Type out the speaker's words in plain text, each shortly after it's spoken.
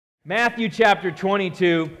Matthew chapter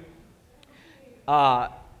 22, we're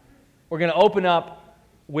going to open up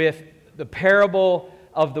with the parable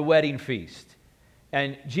of the wedding feast.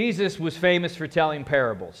 And Jesus was famous for telling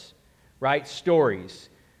parables, right? Stories.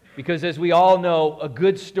 Because as we all know, a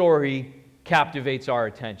good story captivates our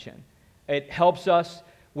attention. It helps us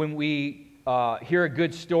when we hear a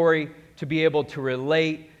good story to be able to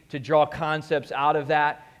relate, to draw concepts out of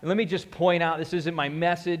that. And let me just point out, this isn't my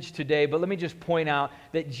message today, but let me just point out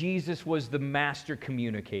that Jesus was the master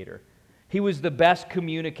communicator. He was the best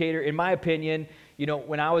communicator. In my opinion,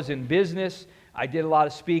 when I was in business, I did a lot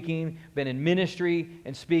of speaking, been in ministry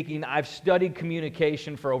and speaking. I've studied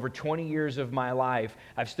communication for over 20 years of my life.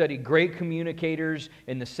 I've studied great communicators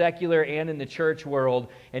in the secular and in the church world,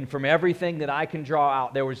 and from everything that I can draw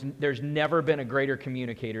out, there's never been a greater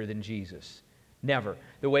communicator than Jesus. Never.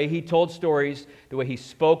 The way he told stories, the way he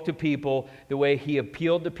spoke to people, the way he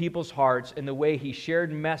appealed to people's hearts, and the way he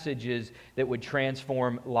shared messages that would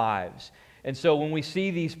transform lives. And so when we see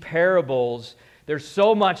these parables, there's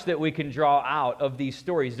so much that we can draw out of these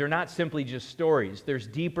stories. They're not simply just stories. There's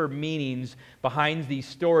deeper meanings behind these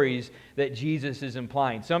stories that Jesus is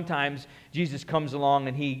implying. Sometimes Jesus comes along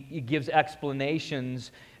and he gives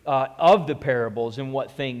explanations of the parables and what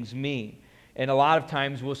things mean. And a lot of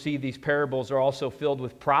times we'll see these parables are also filled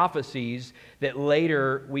with prophecies that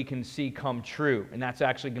later we can see come true. And that's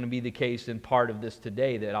actually going to be the case in part of this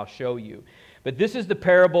today that I'll show you. But this is the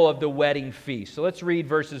parable of the wedding feast. So let's read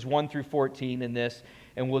verses 1 through 14 in this,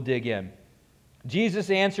 and we'll dig in. Jesus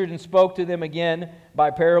answered and spoke to them again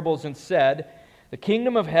by parables and said, "The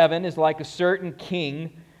kingdom of heaven is like a certain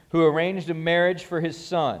king who arranged a marriage for his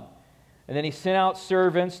son. And then he sent out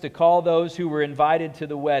servants to call those who were invited to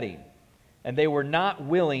the wedding. And they were not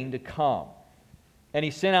willing to come. And he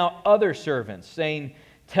sent out other servants, saying,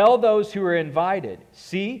 'Tell those who are invited,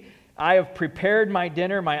 see, I have prepared my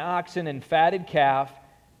dinner, my oxen and fatted calf,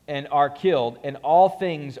 and are killed, and all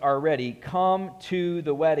things are ready. Come to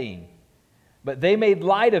the wedding.' But they made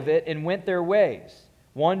light of it and went their ways,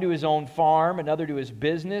 one to his own farm, another to his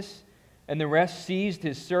business, and the rest seized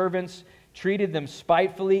his servants, treated them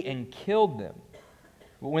spitefully, and killed them.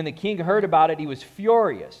 But when the king heard about it, he was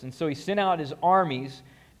furious, and so he sent out his armies,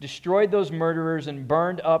 destroyed those murderers, and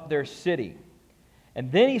burned up their city.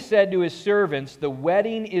 And then he said to his servants, 'The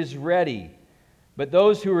wedding is ready, but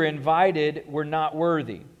those who were invited were not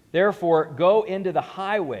worthy. Therefore, go into the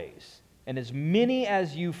highways, and as many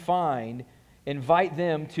as you find, invite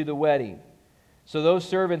them to the wedding.' So those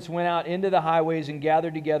servants went out into the highways and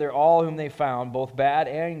gathered together all whom they found, both bad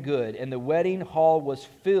and good, and the wedding hall was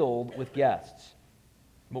filled with guests.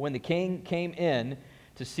 But when the king came in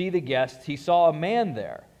to see the guests, he saw a man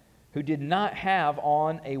there who did not have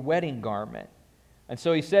on a wedding garment. And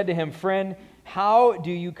so he said to him, 'Friend, how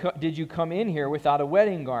did you come in here without a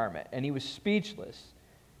wedding garment?' And he was speechless.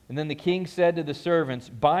 And then the king said to the servants,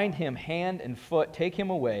 'Bind him hand and foot, take him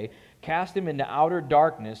away, cast him into outer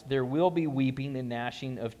darkness. There will be weeping and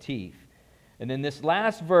gnashing of teeth.'" And then this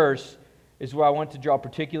last verse is where I want to draw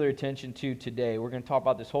particular attention to today. We're going to talk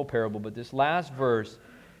about this whole parable, but this last verse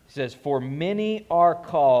says, "For many are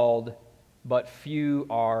called, but few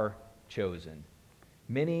are chosen."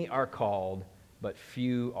 Many are called, but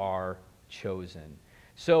few are chosen.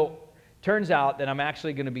 So, turns out that I'm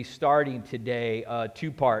actually going to be starting today a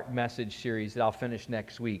two-part message series that I'll finish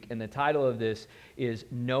next week. And the title of this is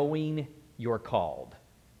Knowing You're Called.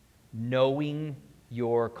 Knowing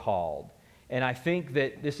You're Called. And I think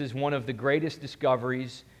that this is one of the greatest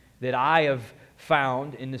discoveries that I have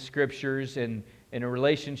found in the Scriptures and in a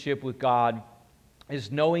relationship with God,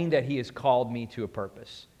 is knowing that He has called me to a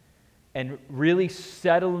purpose and really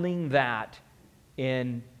settling that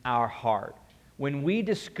in our heart. When we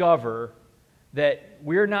discover that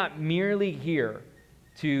we're not merely here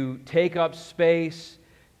to take up space,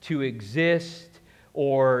 to exist,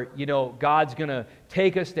 or, God's going to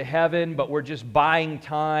take us to heaven, but we're just buying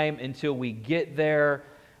time until we get there.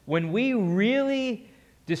 When we really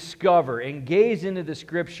discover and gaze into the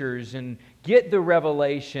Scriptures and get the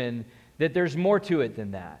revelation that there's more to it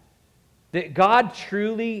than that. That God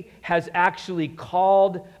truly has actually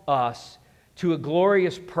called us to a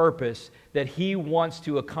glorious purpose that He wants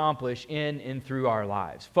to accomplish in and through our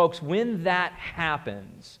lives. Folks, when that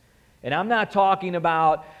happens, and I'm not talking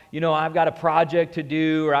about, I've got a project to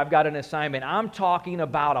do or I've got an assignment. I'm talking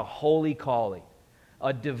about a holy calling,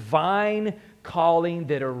 a divine calling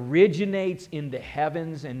that originates in the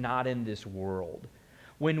heavens and not in this world.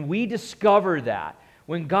 When we discover that,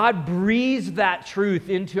 when God breathes that truth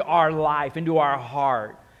into our life, into our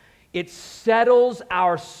heart, it settles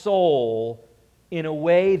our soul in a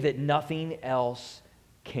way that nothing else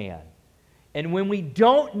can. And when we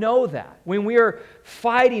don't know that, when we are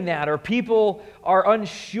fighting that, or people are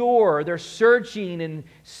unsure, they're searching and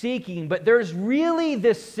seeking, but there's really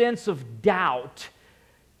this sense of doubt,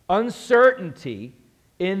 uncertainty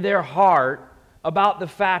in their heart about the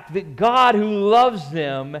fact that God, who loves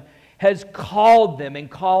them, has called them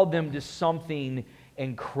and called them to something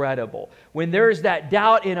incredible. When there's that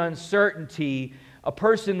doubt and uncertainty, a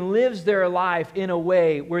person lives their life in a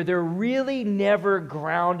way where they're really never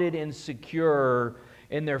grounded and secure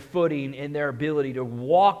in their footing, in their ability to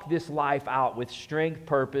walk this life out with strength,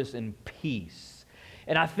 purpose, and peace.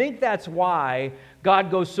 And I think that's why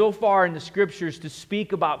God goes so far in the Scriptures to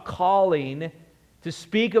speak about calling, to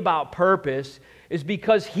speak about purpose, is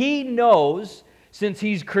because He knows, since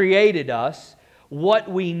He's created us,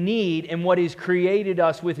 what we need and what He's created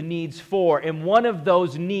us with needs for. And one of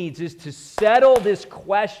those needs is to settle this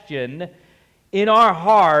question in our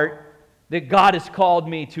heart that God has called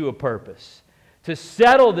me to a purpose. To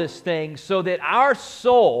settle this thing so that our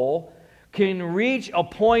soul can reach a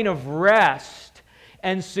point of rest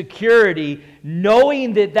and security,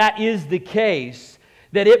 knowing that that is the case,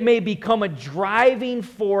 that it may become a driving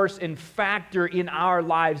force and factor in our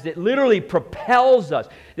lives that literally propels us,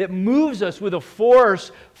 that moves us with a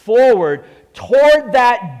force forward toward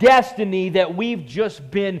that destiny that we've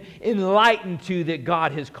just been enlightened to, that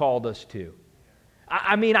God has called us to.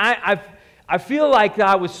 I feel like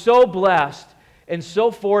I was so blessed and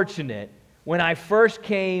so fortunate when I first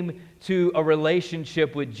came to a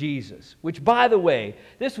relationship with Jesus, which, by the way,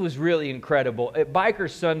 this was really incredible. At Biker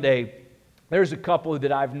Sunday, there's a couple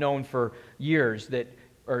that I've known for years that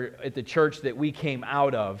are at the church that we came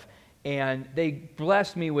out of, and they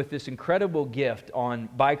blessed me with this incredible gift on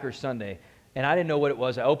Biker Sunday, and I didn't know what it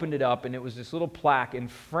was. I opened it up, and it was this little plaque,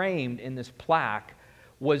 and framed in this plaque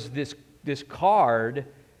was this card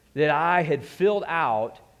that I had filled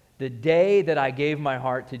out the day that I gave my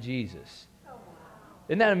heart to Jesus.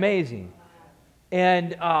 Isn't that amazing?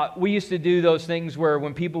 And we used to do those things where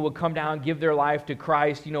when people would come down and give their life to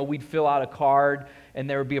Christ, we'd fill out a card, and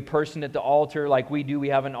there would be a person at the altar like we do. We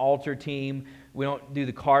have an altar team. We don't do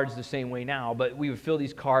the cards the same way now, but we would fill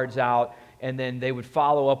these cards out, and then they would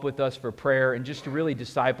follow up with us for prayer and just to really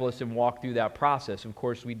disciple us and walk through that process. Of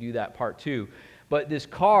course, we do that part too. But this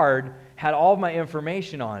card had all of my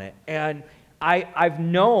information on it, and I've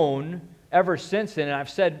known ever since then, and I've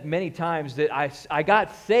said many times that I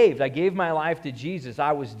got saved. I gave my life to Jesus.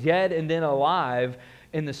 I was dead and then alive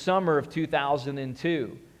in the summer of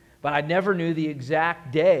 2002. But I never knew the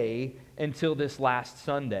exact day until this last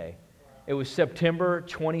Sunday. It was September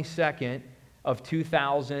 22nd of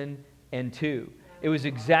 2002. It was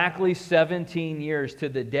exactly 17 years to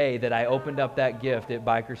the day that I opened up that gift at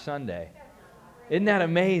Biker Sunday. Isn't that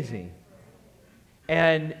amazing?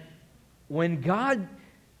 And when God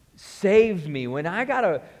saved me, when I got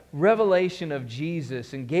a revelation of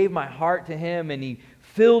Jesus and gave my heart to Him, and He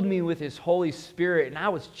filled me with His Holy Spirit, and I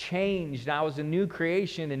was changed, and I was a new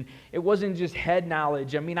creation, and it wasn't just head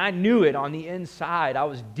knowledge. I knew it on the inside. I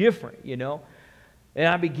was different, And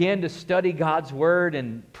I began to study God's Word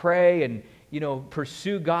and pray and,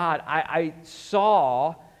 pursue God. I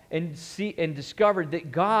saw and discovered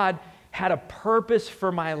that God had a purpose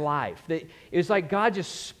for my life. That it was like God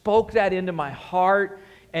just spoke that into my heart,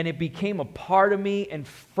 and it became a part of me. And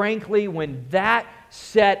frankly, when that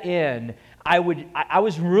set in, I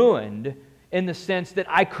was ruined in the sense that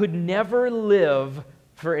I could never live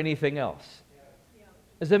for anything else.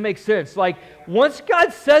 Does that make sense? Like, once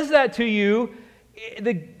God says that to you,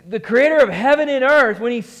 the creator of heaven and earth,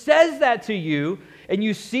 when He says that to you, and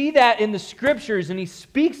you see that in the Scriptures, and He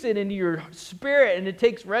speaks it into your spirit, and it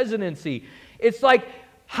takes resonancy, it's like,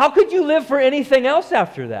 how could you live for anything else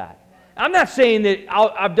after that? I'm not saying that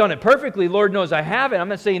I've done it perfectly. Lord knows I haven't. I'm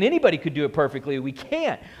not saying anybody could do it perfectly. We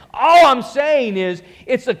can't. All I'm saying is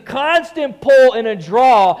it's a constant pull and a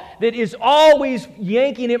draw that is always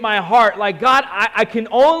yanking at my heart. Like, God, I can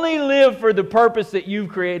only live for the purpose that You've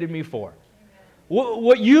created me for.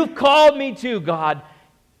 What You've called me to, God,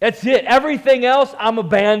 that's it. Everything else I'm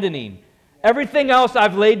abandoning. Everything else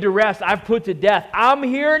I've laid to rest, I've put to death. I'm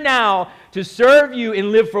here now to serve You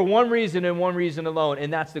and live for one reason and one reason alone,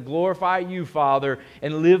 and that's to glorify You, Father,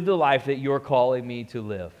 and live the life that You're calling me to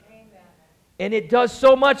live. Amen. And it does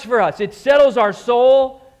so much for us. It settles our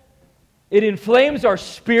soul. It inflames our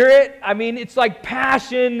spirit. It's like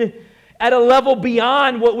passion at a level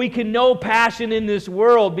beyond what we can know. Passion in this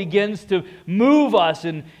world begins to move us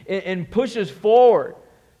and push us forward.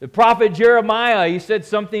 The prophet Jeremiah, he said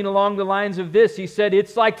something along the lines of this. He said,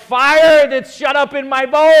 it's like fire that's shut up in my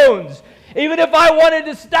bones. Even if I wanted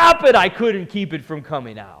to stop it, I couldn't keep it from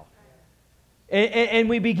coming out. And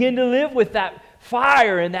we begin to live with that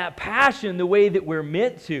fire and that passion the way that we're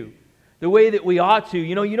meant to, the way that we ought to.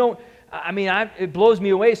 It blows me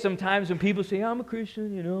away sometimes when people say, I'm a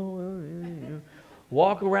Christian,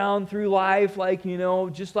 walk around through life like,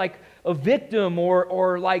 just like a victim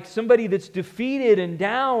or like somebody that's defeated and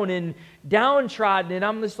down and downtrodden. And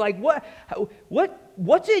I'm just like,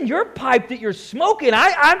 what's in your pipe that you're smoking?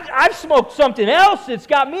 I've smoked something else that's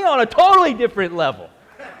got me on a totally different level.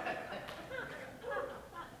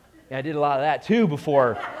 Yeah, I did a lot of that too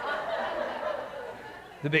before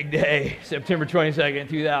the big day, September 22nd,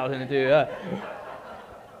 2002.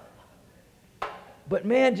 But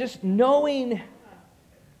man, just knowing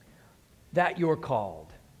that you're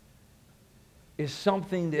called is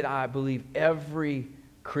something that I believe every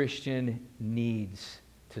Christian needs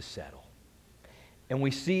to settle. And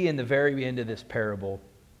we see in the very end of this parable,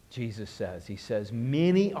 Jesus says, he says,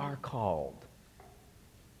 many are called,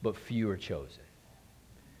 but few are chosen.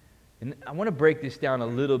 And I want to break this down a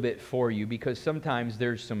little bit for you because sometimes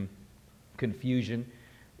there's some confusion,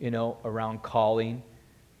 around calling.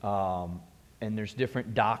 And there's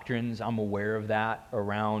different doctrines, I'm aware of that,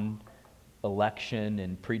 around election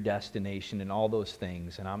and predestination and all those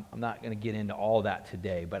things. And I'm not going to get into all that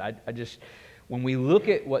today. But I just, when we look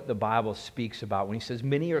at what the Bible speaks about, when he says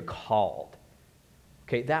many are called,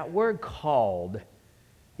 okay, that word called,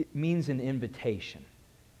 it means an invitation.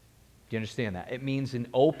 Do you understand that? It means an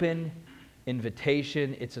open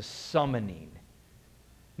invitation. It's a summoning.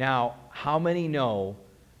 Now, how many know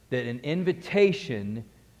that an invitation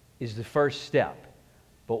is the first step?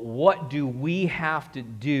 But what do we have to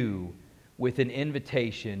do with an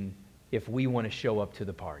invitation if we want to show up to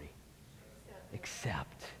the party?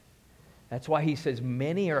 Accept. That's why he says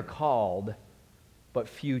many are called, but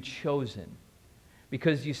few chosen.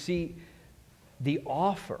 Because you see, the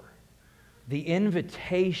offer, the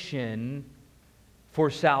invitation for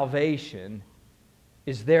salvation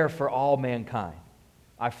is there for all mankind.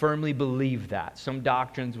 I firmly believe that. Some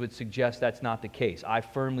doctrines would suggest that's not the case. I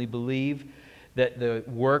firmly believe that the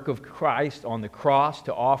work of Christ on the cross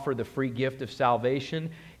to offer the free gift of salvation,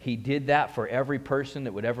 he did that for every person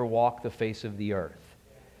that would ever walk the face of the earth.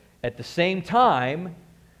 At the same time,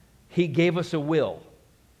 he gave us a will.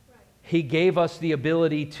 He gave us the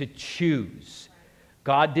ability to choose.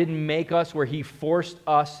 God didn't make us where he forced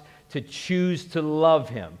us to choose to love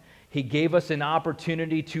him. He gave us an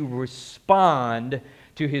opportunity to respond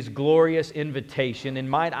to his glorious invitation. And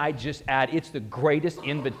might I just add, it's the greatest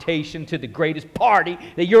invitation to the greatest party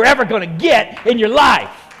that you're ever going to get in your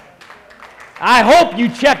life. I hope you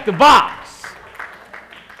check the box.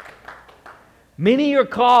 Many are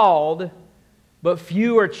called, but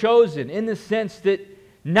few are chosen, in the sense that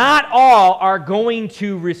not all are going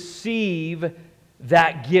to receive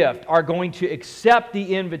that gift, are going to accept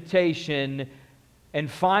the invitation and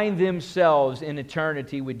find themselves in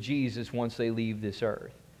eternity with Jesus once they leave this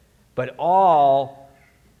earth. But all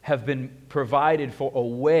have been provided for a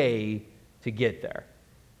way to get there.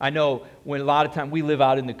 I know when a lot of time we live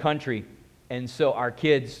out in the country, and so our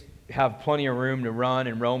kids have plenty of room to run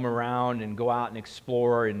and roam around and go out and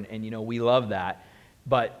explore, and we love that.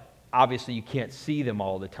 But obviously you can't see them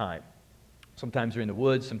all the time. Sometimes they're in the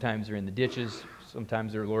woods, sometimes they're in the ditches,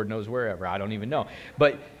 sometimes they're Lord knows wherever. I don't even know.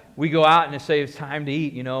 But we go out and say it's time to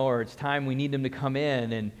eat, or it's time we need them to come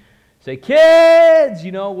in and say, kids,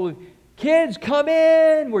 kids, come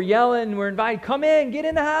in. We're yelling, we're inviting, come in, get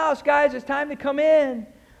in the house, guys, it's time to come in.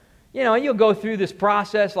 You'll go through this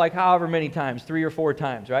process like however many times, 3 or 4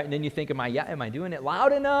 times, right? And then you think, am I doing it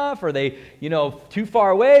loud enough? Are they, too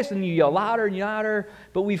far away? So then you yell louder and louder.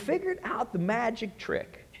 But we figured out the magic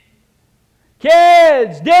trick.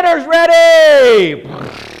 Kids, dinner's ready!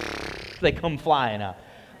 They come flying out.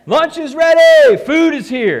 Lunch is ready! Food is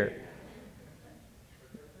here.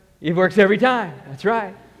 It works every time. That's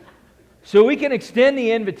right. So we can extend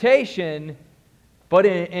the invitation, but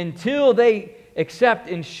until they accept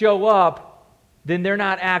and show up, then they're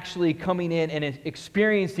not actually coming in and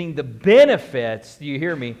experiencing the benefits, do you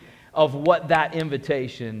hear me, of what that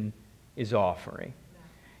invitation is offering.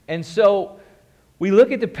 And so we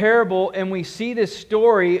look at the parable and we see this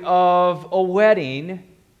story of a wedding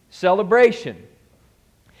celebration.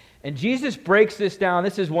 And Jesus breaks this down.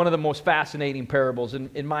 This is one of the most fascinating parables,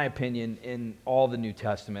 in my opinion, in all the New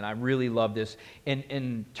Testament. I really love this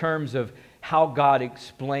in terms of how God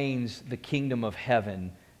explains the kingdom of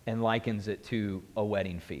heaven and likens it to a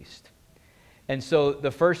wedding feast. And so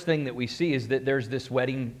the first thing that we see is that there's this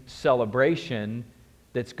wedding celebration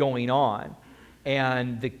that's going on.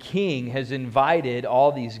 And the king has invited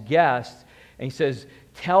all these guests, and he says,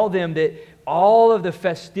 tell them that all of the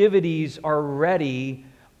festivities are ready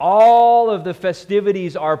all of the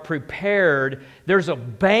festivities are prepared. There's a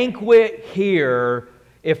banquet here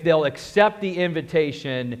if they'll accept the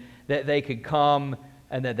invitation that they could come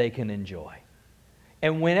and that they can enjoy.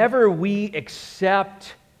 And whenever we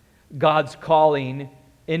accept God's calling,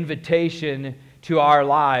 invitation to our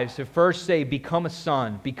lives to first say, become a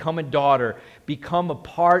son, become a daughter, become a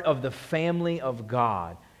part of the family of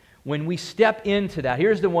God. When we step into that,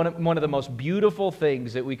 here's one of the most beautiful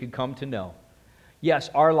things that we could come to know. Yes,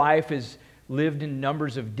 our life is lived in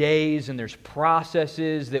numbers of days, and there's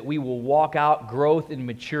processes that we will walk out, growth and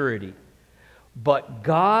maturity. But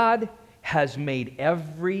God has made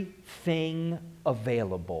everything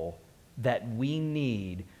available that we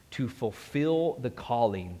need to fulfill the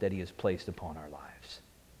calling that He has placed upon our lives.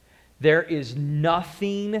 There is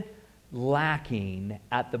nothing lacking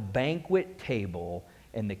at the banquet table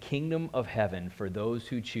in the kingdom of heaven for those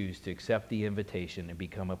who choose to accept the invitation and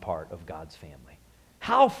become a part of God's family.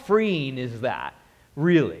 How freeing is that,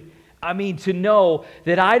 really? I mean, to know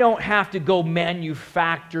that I don't have to go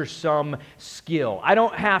manufacture some skill. I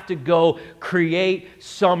don't have to go create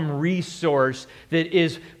some resource that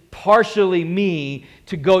is partially me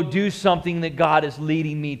to go do something that God is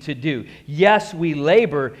leading me to do. Yes, we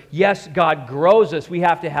labor. Yes, God grows us. We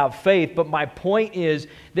have to have faith. But my point is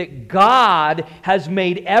that God has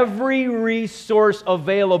made every resource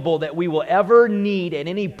available that we will ever need at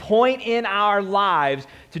any point in our lives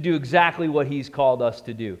to do exactly what He's called us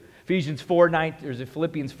to do. Philippians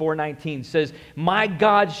 4:19 says, "My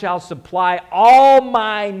God shall supply all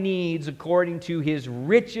my needs according to His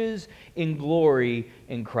riches in glory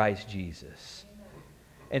in Christ Jesus."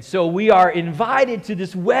 And so we are invited to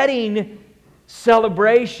this wedding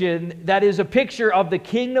celebration that is a picture of the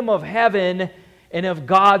kingdom of heaven and of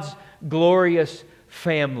God's glorious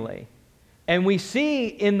family. And we see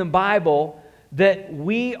in the Bible that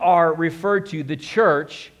we are referred to, the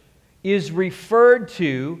church is referred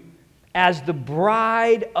to as the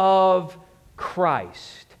bride of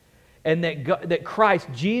Christ. And that Christ,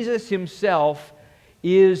 Jesus Himself,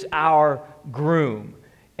 is our groom.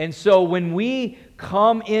 And so when we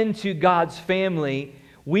come into God's family,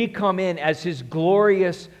 we come in as His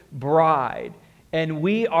glorious bride. And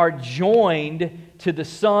we are joined to the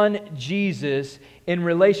Son, Jesus, in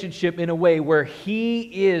relationship in a way where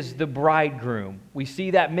He is the bridegroom. We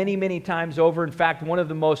see that many, many times over. In fact, one of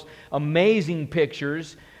the most amazing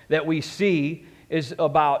pictures that we see is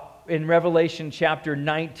about, in Revelation chapter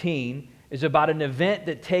 19, is about an event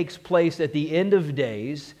that takes place at the end of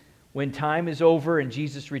days when time is over and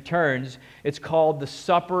Jesus returns. It's called the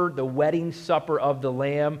supper, the wedding supper of the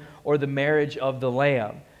Lamb, or the marriage of the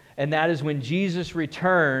Lamb. And that is when Jesus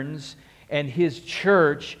returns and His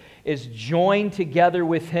church is joined together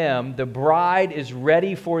with Him. The bride is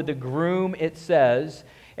ready for the groom, it says.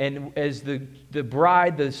 And as the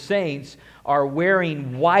bride, the saints, are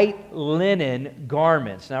wearing white linen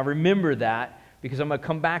garments. Now remember that, because I'm going to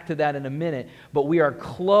come back to that in a minute. But we are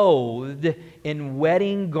clothed in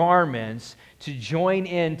wedding garments to join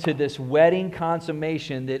into this wedding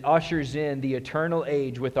consummation that ushers in the eternal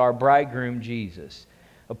age with our bridegroom Jesus.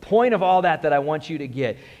 The point of all that I want you to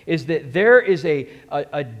get is that there is a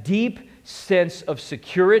deep sense of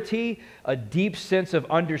security, a deep sense of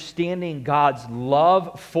understanding God's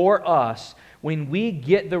love for us when we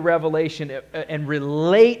get the revelation and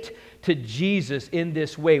relate to Jesus in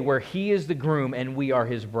this way, where He is the groom and we are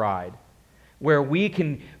His bride. Where we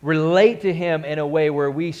can relate to Him in a way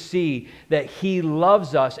where we see that He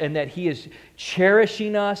loves us and that He is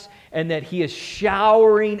cherishing us and that He is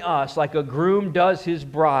showering us like a groom does his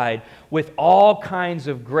bride with all kinds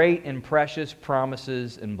of great and precious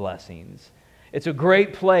promises and blessings. It's a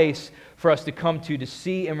great place for us to come to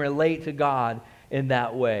see and relate to God in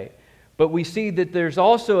that way. But we see that there's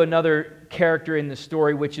also another character in the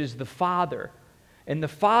story, which is the Father. And the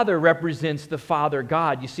Father represents the Father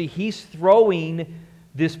God. You see, He's throwing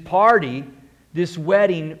this party, this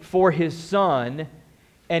wedding for His Son,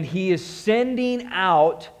 and He is sending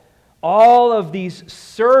out all of these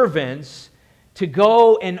servants to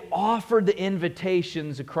go and offer the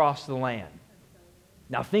invitations across the land.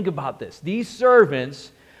 Now think about this. These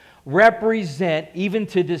servants represent, even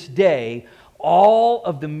to this day, all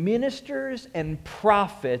of the ministers and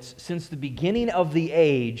prophets since the beginning of the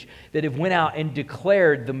age that have went out and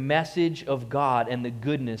declared the message of God and the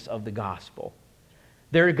goodness of the gospel.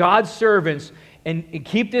 They're God's servants, and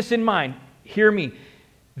keep this in mind. Hear me.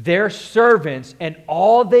 They're servants, and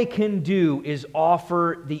all they can do is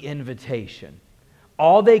offer the invitation.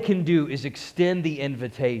 All they can do is extend the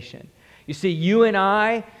invitation. You see, you and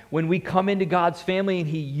I, when we come into God's family and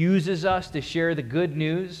He uses us to share the good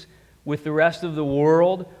news with the rest of the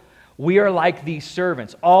world, We are like these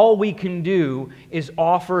servants. All we can do is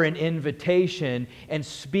offer an invitation and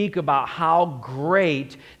speak about how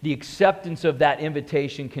great the acceptance of that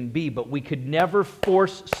invitation can be, but we could never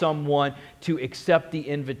force someone to accept the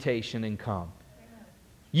invitation and come.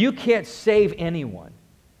 You can't save anyone.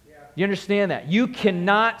 You understand that? You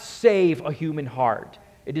cannot save a human heart.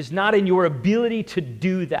 It is not in your ability to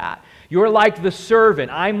do that. You're like the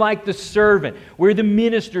servant. I'm like the servant. We're the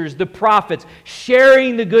ministers, the prophets,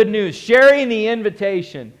 sharing the good news, sharing the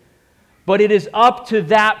invitation. But it is up to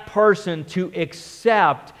that person to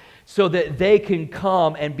accept so that they can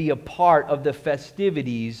come and be a part of the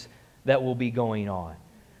festivities that will be going on.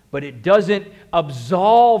 But it doesn't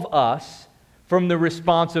absolve us from the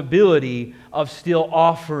responsibility of still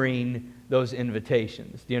offering those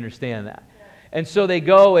invitations. Do you understand that? And so they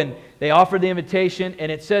go and they offer the invitation, and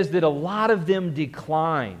it says that a lot of them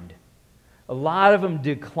declined. A lot of them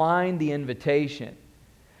declined the invitation.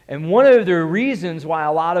 And one of the reasons why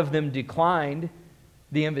a lot of them declined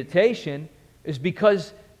the invitation is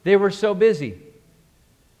because they were so busy.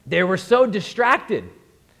 They were so distracted.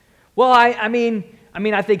 Well, I mean,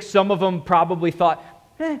 I think some of them probably thought,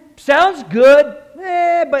 sounds good,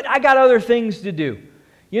 but I got other things to do.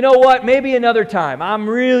 You know what? Maybe another time. I'm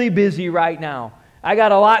really busy right now. I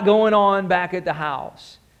got a lot going on back at the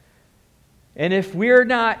house. And if we're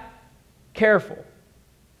not careful,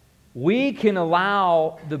 we can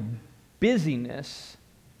allow the busyness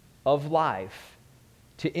of life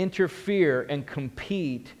to interfere and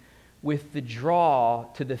compete with the draw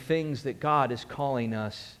to the things that God is calling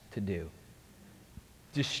us to do.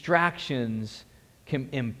 Distractions can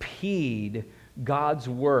impede God's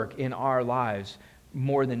work in our lives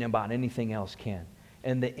more than about anything else can.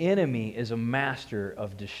 And the enemy is a master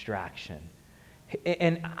of distraction.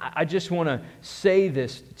 And I just want to say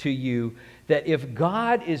this to you, that if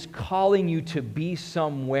God is calling you to be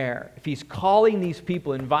somewhere, if He's calling these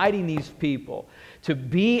people, inviting these people to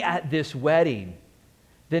be at this wedding,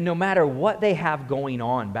 then no matter what they have going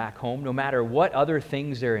on back home, no matter what other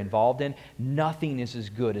things they're involved in, nothing is as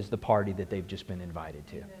good as the party that they've just been invited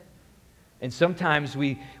to. Amen. And sometimes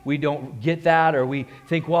we don't get that, or we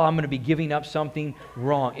think, well, I'm going to be giving up something.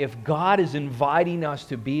 Wrong. If God is inviting us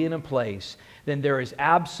to be in a place, then there is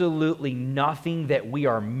absolutely nothing that we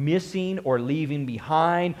are missing or leaving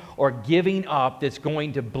behind or giving up that's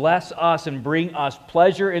going to bless us and bring us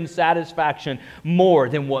pleasure and satisfaction more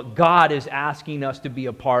than what God is asking us to be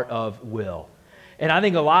a part of will. And I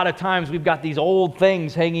think a lot of times we've got these old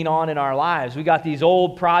things hanging on in our lives. We got these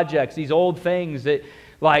old projects, these old things that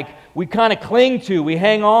we kind of cling to, we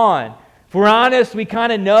hang on. If we're honest, we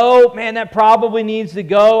kind of know, man, that probably needs to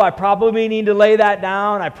go. I probably need to lay that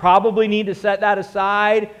down. I probably need to set that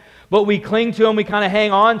aside. But we cling to them, we kind of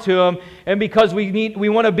hang on to them. And because we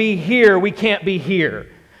want to be here, we can't be here.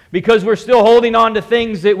 Because we're still holding on to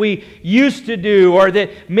things that we used to do or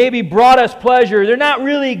that maybe brought us pleasure. They're not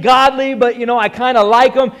really godly, but I kind of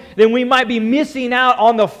like them. Then we might be missing out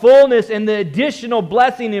on the fullness and the additional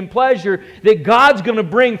blessing and pleasure that God's going to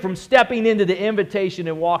bring from stepping into the invitation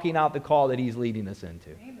and walking out the call that He's leading us into.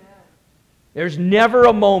 Amen. There's never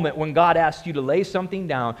a moment when God asks you to lay something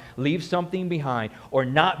down, leave something behind, or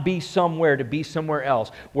not be somewhere to be somewhere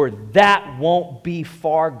else, where that won't be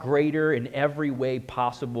far greater in every way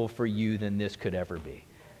possible for you than this could ever be.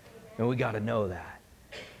 And we got to know that.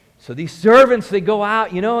 So these servants, they go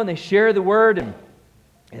out, and they share the word,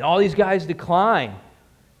 and all these guys decline.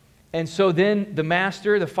 And so then the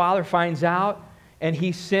master, the father, finds out, and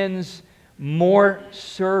he sends more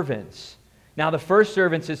servants. Now, the first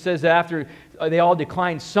servants, it says that after they all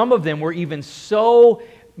declined, some of them were even so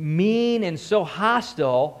mean and so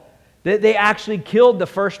hostile that they actually killed the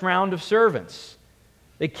first round of servants.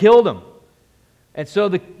 They killed them. And so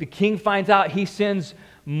the king finds out, he sends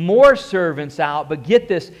more servants out, but get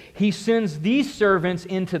this, he sends these servants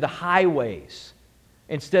into the highways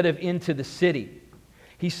instead of into the city.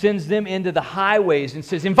 He sends them into the highways and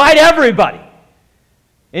says, invite everybody.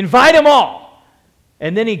 Invite them all.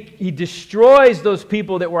 And then he destroys those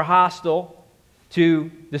people that were hostile to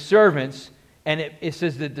the servants, and it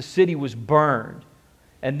says that the city was burned.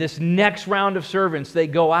 And this next round of servants, they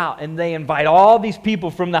go out and they invite all these people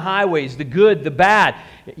from the highways, the good, the bad,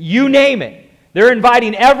 you name it. They're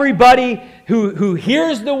inviting everybody who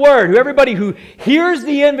hears the word, everybody who hears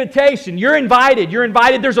the invitation. You're invited. You're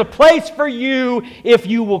invited. There's a place for you if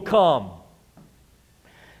you will come.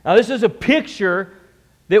 Now, this is a picture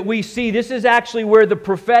that we see. This is actually where the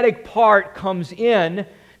prophetic part comes in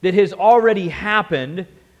that has already happened.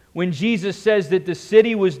 When Jesus says that the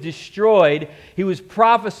city was destroyed, He was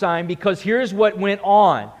prophesying because here's what went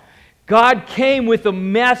on. God came with a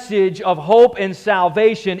message of hope and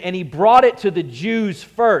salvation, and He brought it to the Jews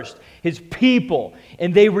first, His people,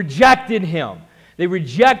 and they rejected Him. They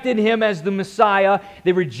rejected Him as the Messiah,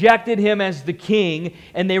 they rejected Him as the King,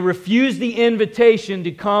 and they refused the invitation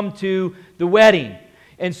to come to the wedding.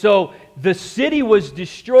 And so the city was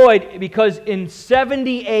destroyed because in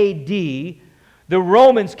 70 A.D., the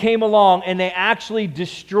Romans came along and they actually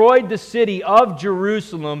destroyed the city of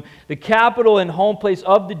Jerusalem, the capital and home place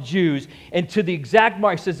of the Jews, and to the exact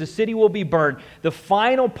mark, it says the city will be burned. The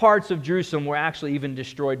final parts of Jerusalem were actually even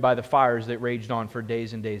destroyed by the fires that raged on for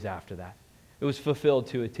days and days after that. It was fulfilled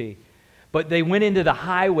to a T. But they went into the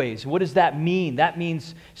highways. What does that mean? That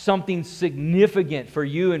means something significant for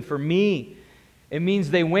you and for me. It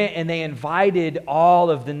means they went and they invited all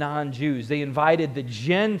of the non-Jews. They invited the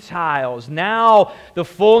Gentiles. Now the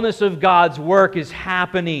fullness of God's work is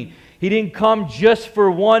happening. He didn't come just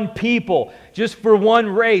for one people, just for one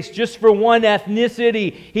race, just for one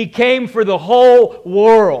ethnicity. He came for the whole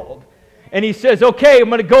world. And He says, okay, I'm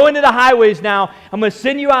going to go into the highways now. I'm going to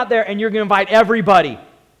send you out there and you're going to invite everybody.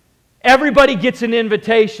 Everybody gets an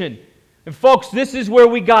invitation. And folks, this is where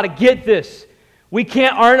we got to get this. We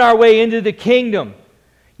can't earn our way into the kingdom.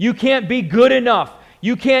 You can't be good enough.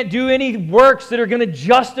 You can't do any works that are going to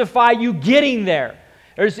justify you getting there.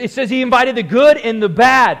 It says He invited the good and the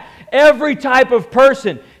bad. Every type of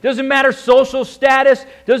person. Doesn't matter social status.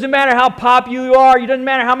 Doesn't matter how popular you are. It doesn't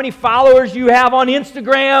matter how many followers you have on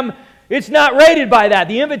Instagram. It's not rated by that.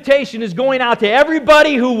 The invitation is going out to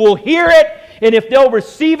everybody who will hear it. And if they'll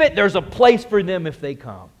receive it, there's a place for them if they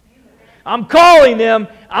come. I'm calling them,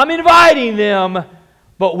 I'm inviting them,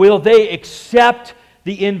 but will they accept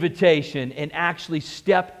the invitation and actually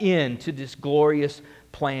step into this glorious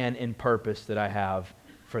plan and purpose that I have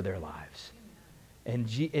for their lives? And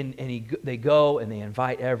they go and they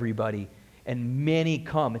invite everybody, and many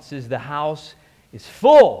come. It says the house is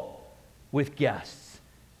full with guests.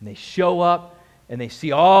 And they show up and they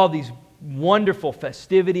see all these wonderful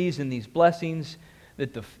festivities and these blessings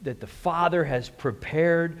that the Father has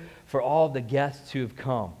prepared for all the guests who have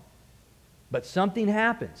come. But something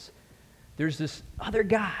happens. There's this other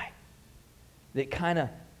guy that kind of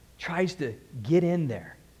tries to get in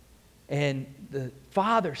there. And the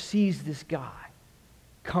Father sees this guy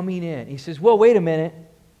coming in. He says, well, wait a minute.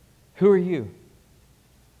 Who are you?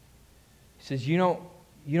 He says, you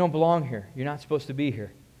don't belong here. You're not supposed to be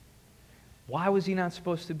here. Why was he not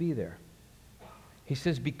supposed to be there? He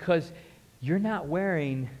says, because you're not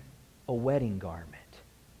wearing a wedding garment.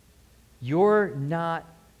 You're not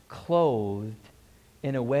clothed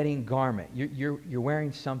in a wedding garment. You're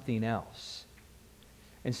wearing something else.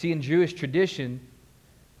 And see, in Jewish tradition,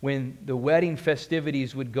 when the wedding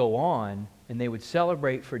festivities would go on and they would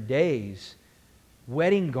celebrate for days,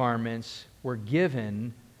 wedding garments were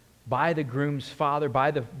given by the groom's father,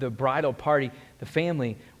 by the bridal party, the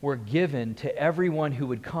family, were given to everyone who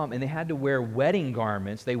would come. And they had to wear wedding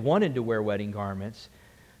garments. They wanted to wear wedding garments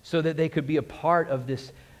so that they could be a part of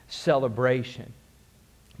this celebration.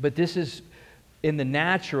 But this is, in the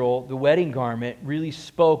natural, the wedding garment really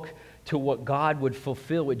spoke to what God would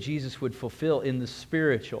fulfill, what Jesus would fulfill in the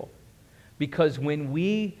spiritual. Because when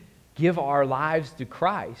we give our lives to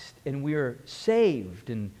Christ and we are saved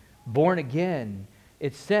and born again,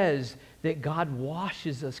 it says that God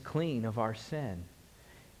washes us clean of our sin.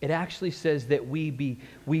 It actually says that we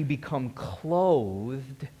become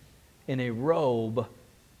clothed in a robe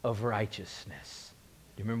of righteousness.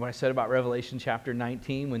 Do you remember what I said about Revelation chapter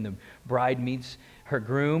 19 when the bride meets her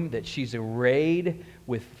groom, that she's arrayed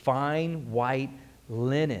with fine white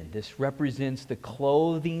linen? This represents the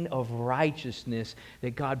clothing of righteousness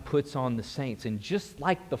that God puts on the saints. And just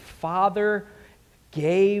like the Father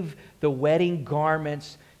gave the wedding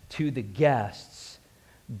garments to the guests,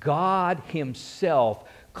 God Himself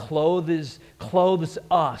clothes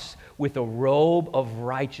us with a robe of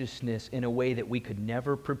righteousness in a way that we could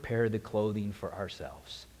never prepare the clothing for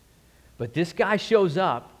ourselves. But this guy shows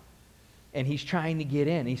up and he's trying to get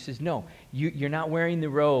in. He says, no, you're not wearing the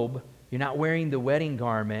robe, you're not wearing the wedding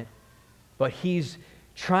garment, but he's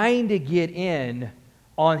trying to get in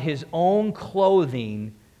on his own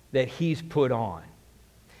clothing that he's put on.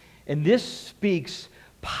 And this speaks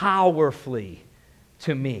powerfully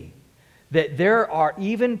to me that there are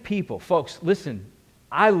even people, folks, listen,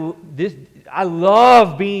 I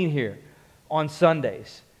love being here on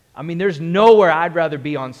Sundays. I mean, there's nowhere I'd rather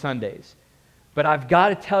be on Sundays. But I've got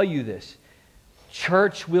to tell you this.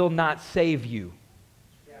 Church will not save you.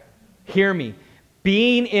 Hear me.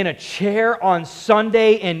 Being in a chair on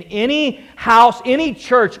Sunday in any house, any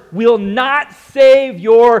church, will not save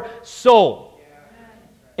your soul.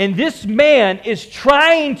 And this man is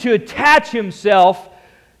trying to attach himself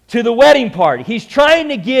to the wedding party. He's trying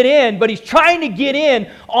to get in, but he's trying to get in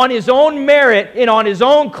on his own merit and on his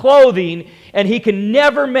own clothing, and he can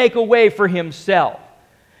never make a way for himself.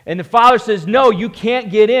 And the father says, no, you can't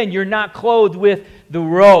get in. You're not clothed with the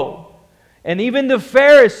robe. And even the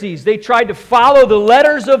Pharisees, they tried to follow the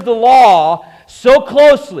letters of the law so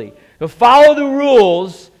closely, to follow the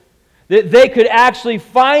rules, that they could actually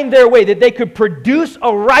find their way, that they could produce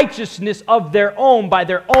a righteousness of their own by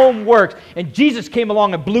their own works. And Jesus came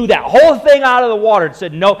along and blew that whole thing out of the water and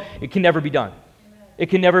said, no, it can never be done. It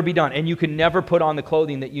can never be done. And you can never put on the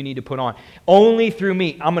clothing that you need to put on. Only through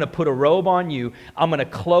me. I'm going to put a robe on you. I'm going to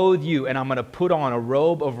clothe you. And I'm going to put on a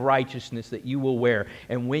robe of righteousness that you will wear.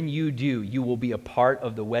 And when you do, you will be a part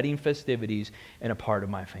of the wedding festivities and a part of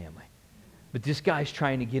my family. But this guy's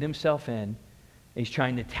trying to get himself in. He's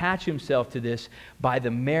trying to attach himself to this by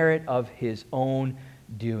the merit of his own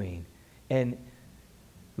doing. And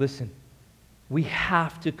listen, we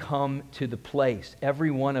have to come to the place,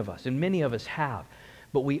 every one of us, and many of us have,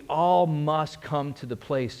 but we all must come to the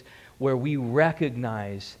place where we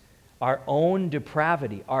recognize our own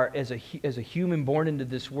depravity, as a human born into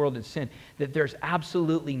this world in sin, that there's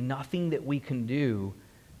absolutely nothing that we can do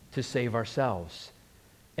to save ourselves.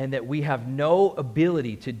 And that we have no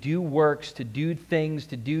ability to do works, to do things,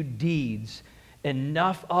 to do deeds,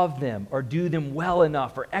 enough of them, or do them well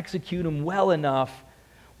enough, or execute them well enough,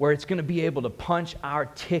 where it's going to be able to punch our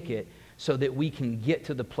ticket so that we can get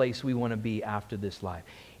to the place we want to be after this life.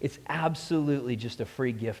 It's absolutely just a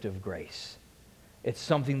free gift of grace. It's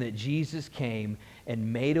something that Jesus came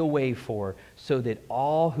and made a way for so that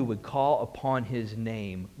all who would call upon His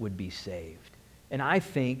name would be saved. And I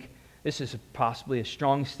think this is possibly a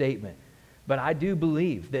strong statement, but I do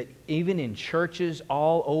believe that even in churches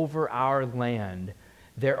all over our land,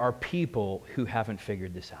 there are people who haven't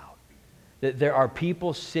figured this out. That there are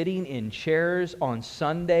people sitting in chairs on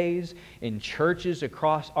Sundays in churches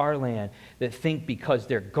across our land that think because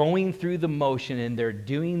they're going through the motion and they're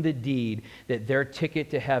doing the deed that their ticket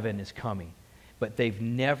to heaven is coming. But they've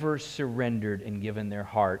never surrendered and given their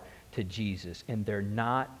heart to Jesus, and they're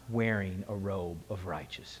not wearing a robe of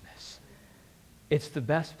righteousness. It's the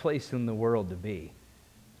best place in the world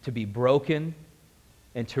to be broken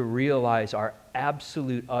and to realize our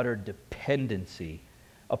absolute utter dependency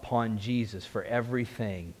upon Jesus for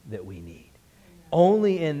everything that we need.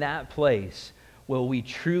 Only in that place will we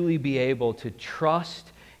truly be able to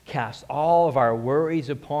trust, cast all of our worries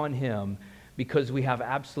upon Him, because we have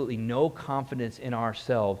absolutely no confidence in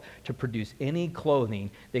ourselves to produce any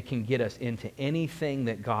clothing that can get us into anything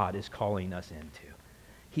that God is calling us into.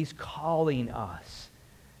 He's calling us.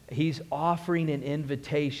 He's offering an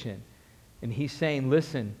invitation. And He's saying,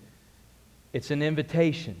 listen, it's an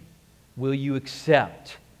invitation. Will you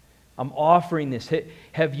accept? I'm offering this.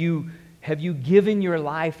 Have you given your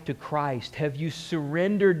life to Christ? Have you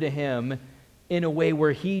surrendered to Him in a way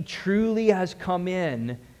where He truly has come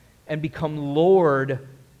in and become Lord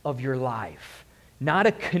of your life? Not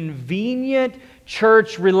a convenient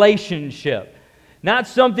church relationship. Not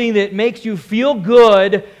something that makes you feel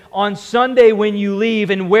good on Sunday when you leave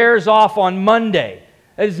and wears off on Monday.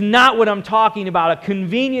 That is not what I'm talking about. A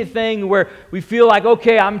convenient thing where we feel like,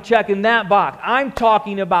 okay, I'm checking that box. I'm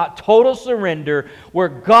talking about total surrender, where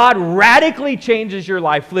God radically changes your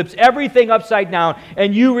life, flips everything upside down,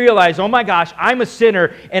 and you realize, oh my gosh, I'm a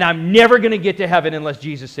sinner and I'm never going to get to heaven unless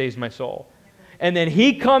Jesus saves my soul. And then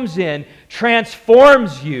He comes in,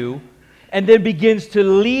 transforms you, and then begins to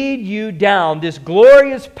lead you down this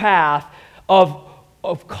glorious path of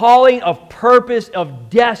calling, of purpose, of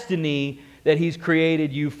destiny that He's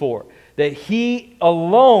created you for. That He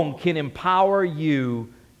alone can empower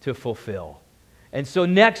you to fulfill. And so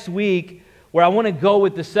next week, where I want to go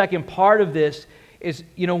with the second part of this is,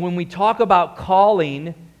 when we talk about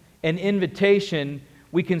calling and invitation,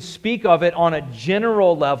 we can speak of it on a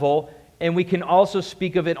general level, and we can also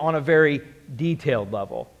speak of it on a very detailed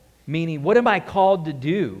level. Meaning, what am I called to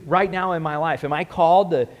do right now in my life? Am I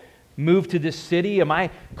called to move to this city? Am I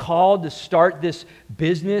called to start this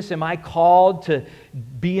business? Am I called to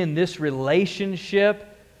be in this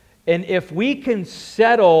relationship? And if we can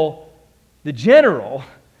settle the general,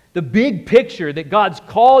 the big picture that God's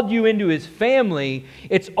called you into His family,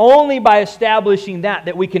 it's only by establishing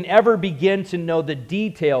that we can ever begin to know the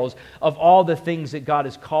details of all the things that God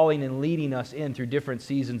is calling and leading us in through different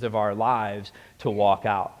seasons of our lives to walk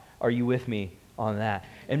out. Are you with me on that?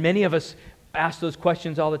 And many of us ask those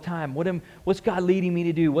questions all the time. What's God leading me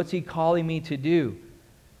to do? What's He calling me to do?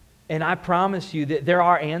 And I promise you that there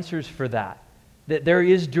are answers for that. That there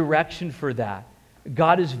is direction for that.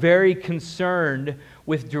 God is very concerned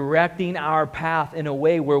with directing our path in a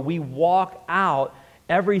way where we walk out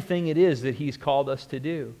everything it is that He's called us to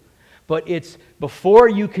do. But it's before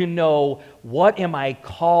you can know, what am I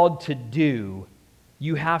called to do,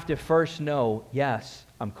 you have to first know, yes,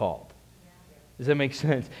 I'm called. Does that make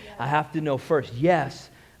sense? I have to know first, yes,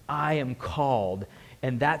 I am called.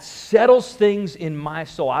 And that settles things in my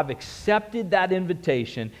soul. I've accepted that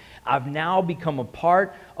invitation. I've now become a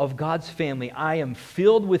part of God's family. I am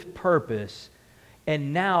filled with purpose.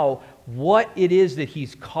 And now, what it is that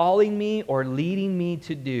He's calling me or leading me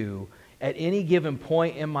to do at any given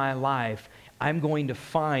point in my life, I'm going to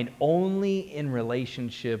find only in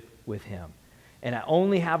relationship with Him. And I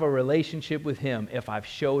only have a relationship with Him if I've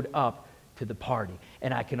showed up to the party.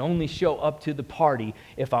 And I can only show up to the party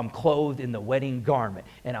if I'm clothed in the wedding garment.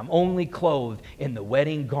 And I'm only clothed in the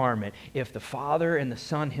wedding garment if the Father and the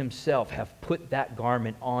Son Himself have put that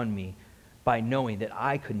garment on me, by knowing that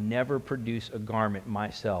I could never produce a garment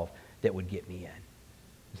myself that would get me in.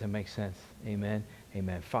 Does that make sense? Amen?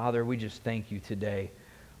 Amen. Father, we just thank You today.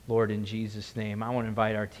 Lord, in Jesus' name, I want to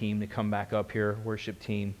invite our team to come back up here, worship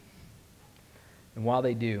team. And while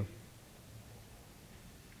they do,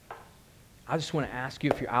 I just want to ask you,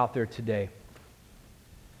 if you're out there today,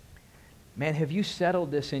 man, have you settled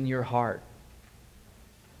this in your heart?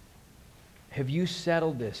 Have you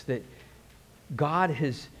settled this, that God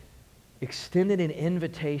has extended an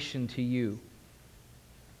invitation to you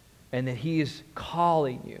and that He is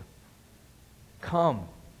calling you? Come,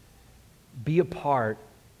 be a part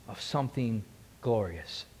of something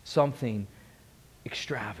glorious, something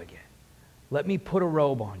extravagant. Let me put a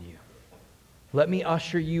robe on you. Let me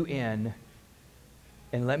usher you in,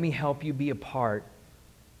 and let me help you be a part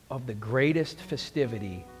of the greatest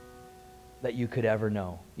festivity that you could ever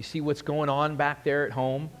know. You see what's going on back there at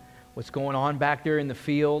home? What's going on back there in the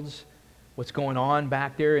fields? What's going on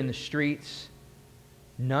back there in the streets?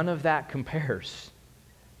 None of that compares.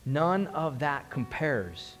 None of that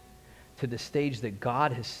compares to the stage that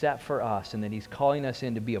God has set for us and that He's calling us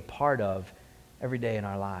in to be a part of every day in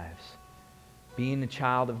our lives. Being a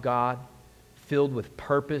child of God, filled with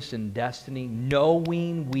purpose and destiny,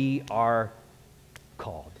 knowing we are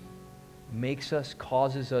called,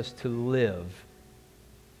 causes us to live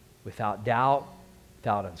without doubt,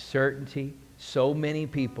 without uncertainty. So many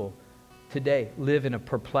people today live in a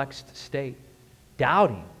perplexed state,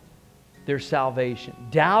 doubting their salvation,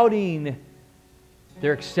 doubting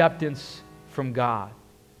their acceptance from God,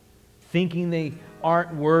 thinking they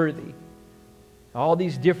aren't worthy. All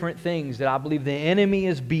these different things that I believe the enemy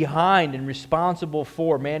is behind and responsible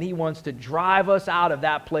for. Man, he wants to drive us out of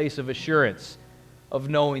that place of assurance of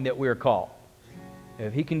knowing that we're called.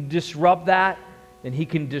 If he can disrupt that, then he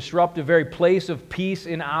can disrupt the very place of peace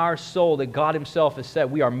in our soul that God Himself has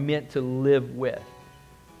said we are meant to live with.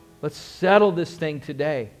 Let's settle this thing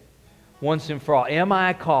today, once and for all. Am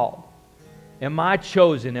I called? Am I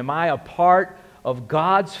chosen? Am I a part of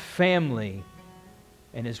God's family?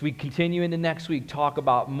 And as we continue into next week, talk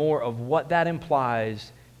about more of what that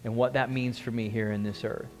implies and what that means for me here in this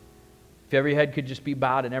earth. If every head could just be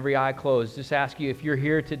bowed and every eye closed, just ask you, if you're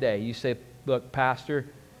here today, you say, look, Pastor,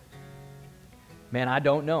 man, I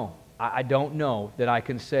don't know. I don't know that I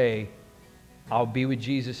can say I'll be with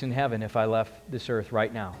Jesus in heaven if I left this earth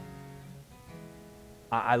right now.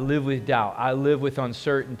 I live with doubt. I live with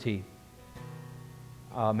uncertainty.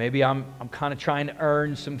 Maybe I'm kind of trying to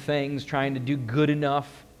earn some things, trying to do good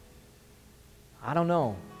enough. I don't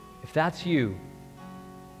know. If that's you,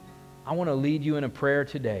 I want to lead you in a prayer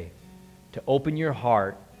today to open your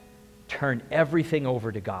heart, turn everything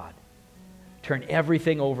over to God. Turn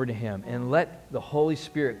everything over to Him and let the Holy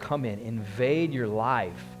Spirit come in, invade your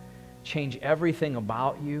life, change everything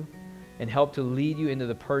about you, and help to lead you into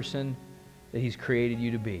the person that He's created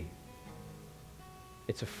you to be.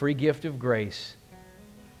 It's a free gift of grace.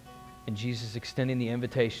 And Jesus is extending the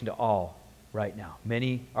invitation to all right now.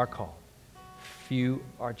 Many are called. Few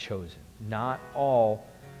are chosen. Not all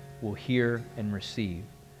will hear and receive.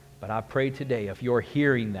 But I pray today, if you're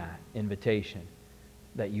hearing that invitation,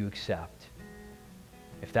 that you accept.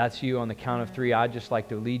 If that's you, on the count of 3, I'd just like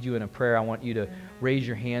to lead you in a prayer. I want you to raise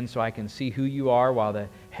your hand so I can see who you are while the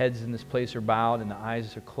heads in this place are bowed and the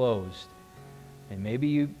eyes are closed. And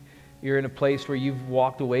maybe you're in a place where you've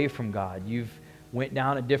walked away from God. You've went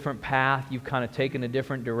down a different path. You've kind of taken a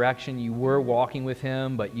different direction. You were walking with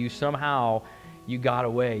Him, but you got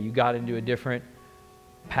away. You got into a different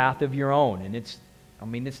path of your own. And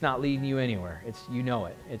it's not leading you anywhere. You know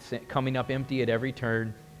it. It's coming up empty at every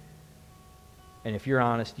turn. And if you're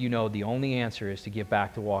honest, you know the only answer is to get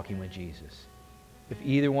back to walking with Jesus. If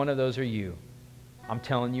either one of those are you, I'm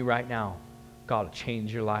telling you right now, God will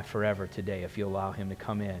change your life forever today if you allow Him to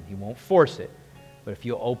come in. He won't force it, but if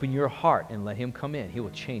you'll open your heart and let Him come in, He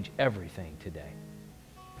will change everything today.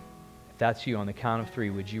 If that's you, on the count of 3,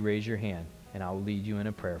 would you raise your hand, and I will lead you in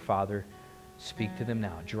a prayer. Father, speak to them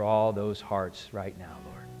now. Draw those hearts right now,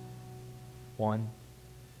 Lord. 1,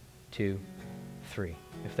 2, 3.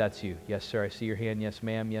 If that's you. Yes, sir, I see your hand. Yes,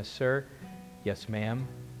 ma'am. Yes, sir. Yes, ma'am.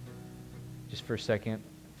 Just for a second.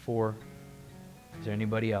 4. Is there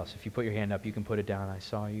anybody else? If you put your hand up, you can put it down. I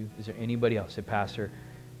saw you. Is there anybody else? Say, Pastor,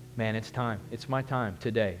 man, it's time. It's my time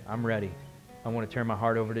today. I'm ready. I want to turn my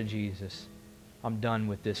heart over to Jesus. I'm done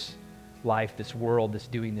with this life, this world, this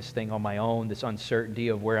doing this thing on my own, this uncertainty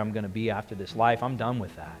of where I'm going to be after this life. I'm done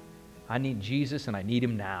with that. I need Jesus, and I need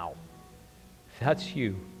Him now. If that's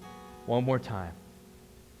you, one more time,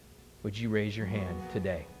 would you raise your hand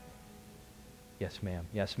today? Yes, ma'am.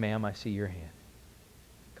 Yes, ma'am, I see your hand.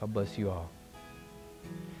 God bless you all.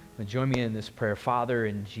 Now join me in this prayer. Father,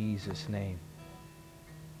 in Jesus' name,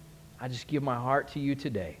 I just give my heart to you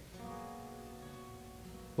today.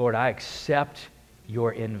 Lord, I accept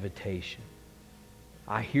your invitation.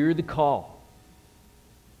 I hear the call,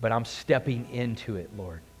 but I'm stepping into it,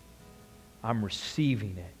 Lord. I'm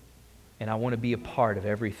receiving it, and I want to be a part of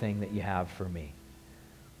everything that you have for me.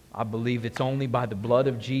 I believe it's only by the blood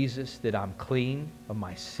of Jesus that I'm clean of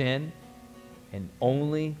my sin, and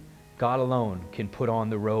only God alone can put on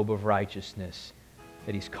the robe of righteousness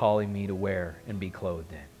that He's calling me to wear and be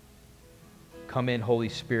clothed in. Come in, Holy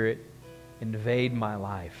Spirit, invade my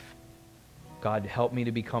life. God, help me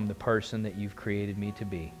to become the person that you've created me to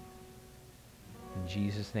be. In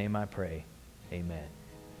Jesus' name I pray. Amen.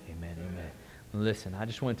 Amen. Amen. Listen, I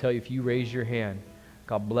just want to tell you, if you raise your hand,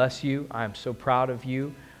 God bless you. I am so proud of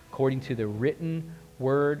you. According to the written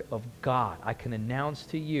word of God, I can announce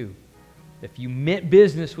to you, if you meant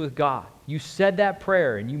business with God, you said that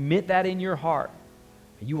prayer and you meant that in your heart,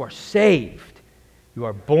 you are saved. You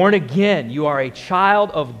are born again. You are a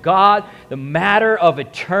child of God. The matter of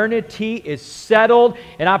eternity is settled.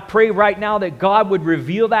 And I pray right now that God would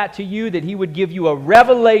reveal that to you, that He would give you a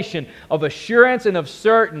revelation of assurance and of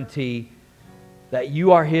certainty that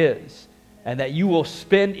you are His and that you will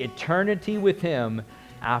spend eternity with Him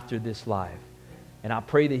after this life. And I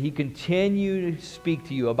pray that He continue to speak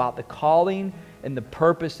to you about the calling and the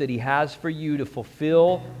purpose that He has for you to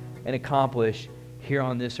fulfill and accomplish here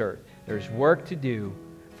on this earth. There's work to do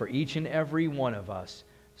for each and every one of us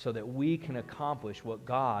so that we can accomplish what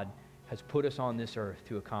God has put us on this earth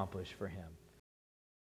to accomplish for Him.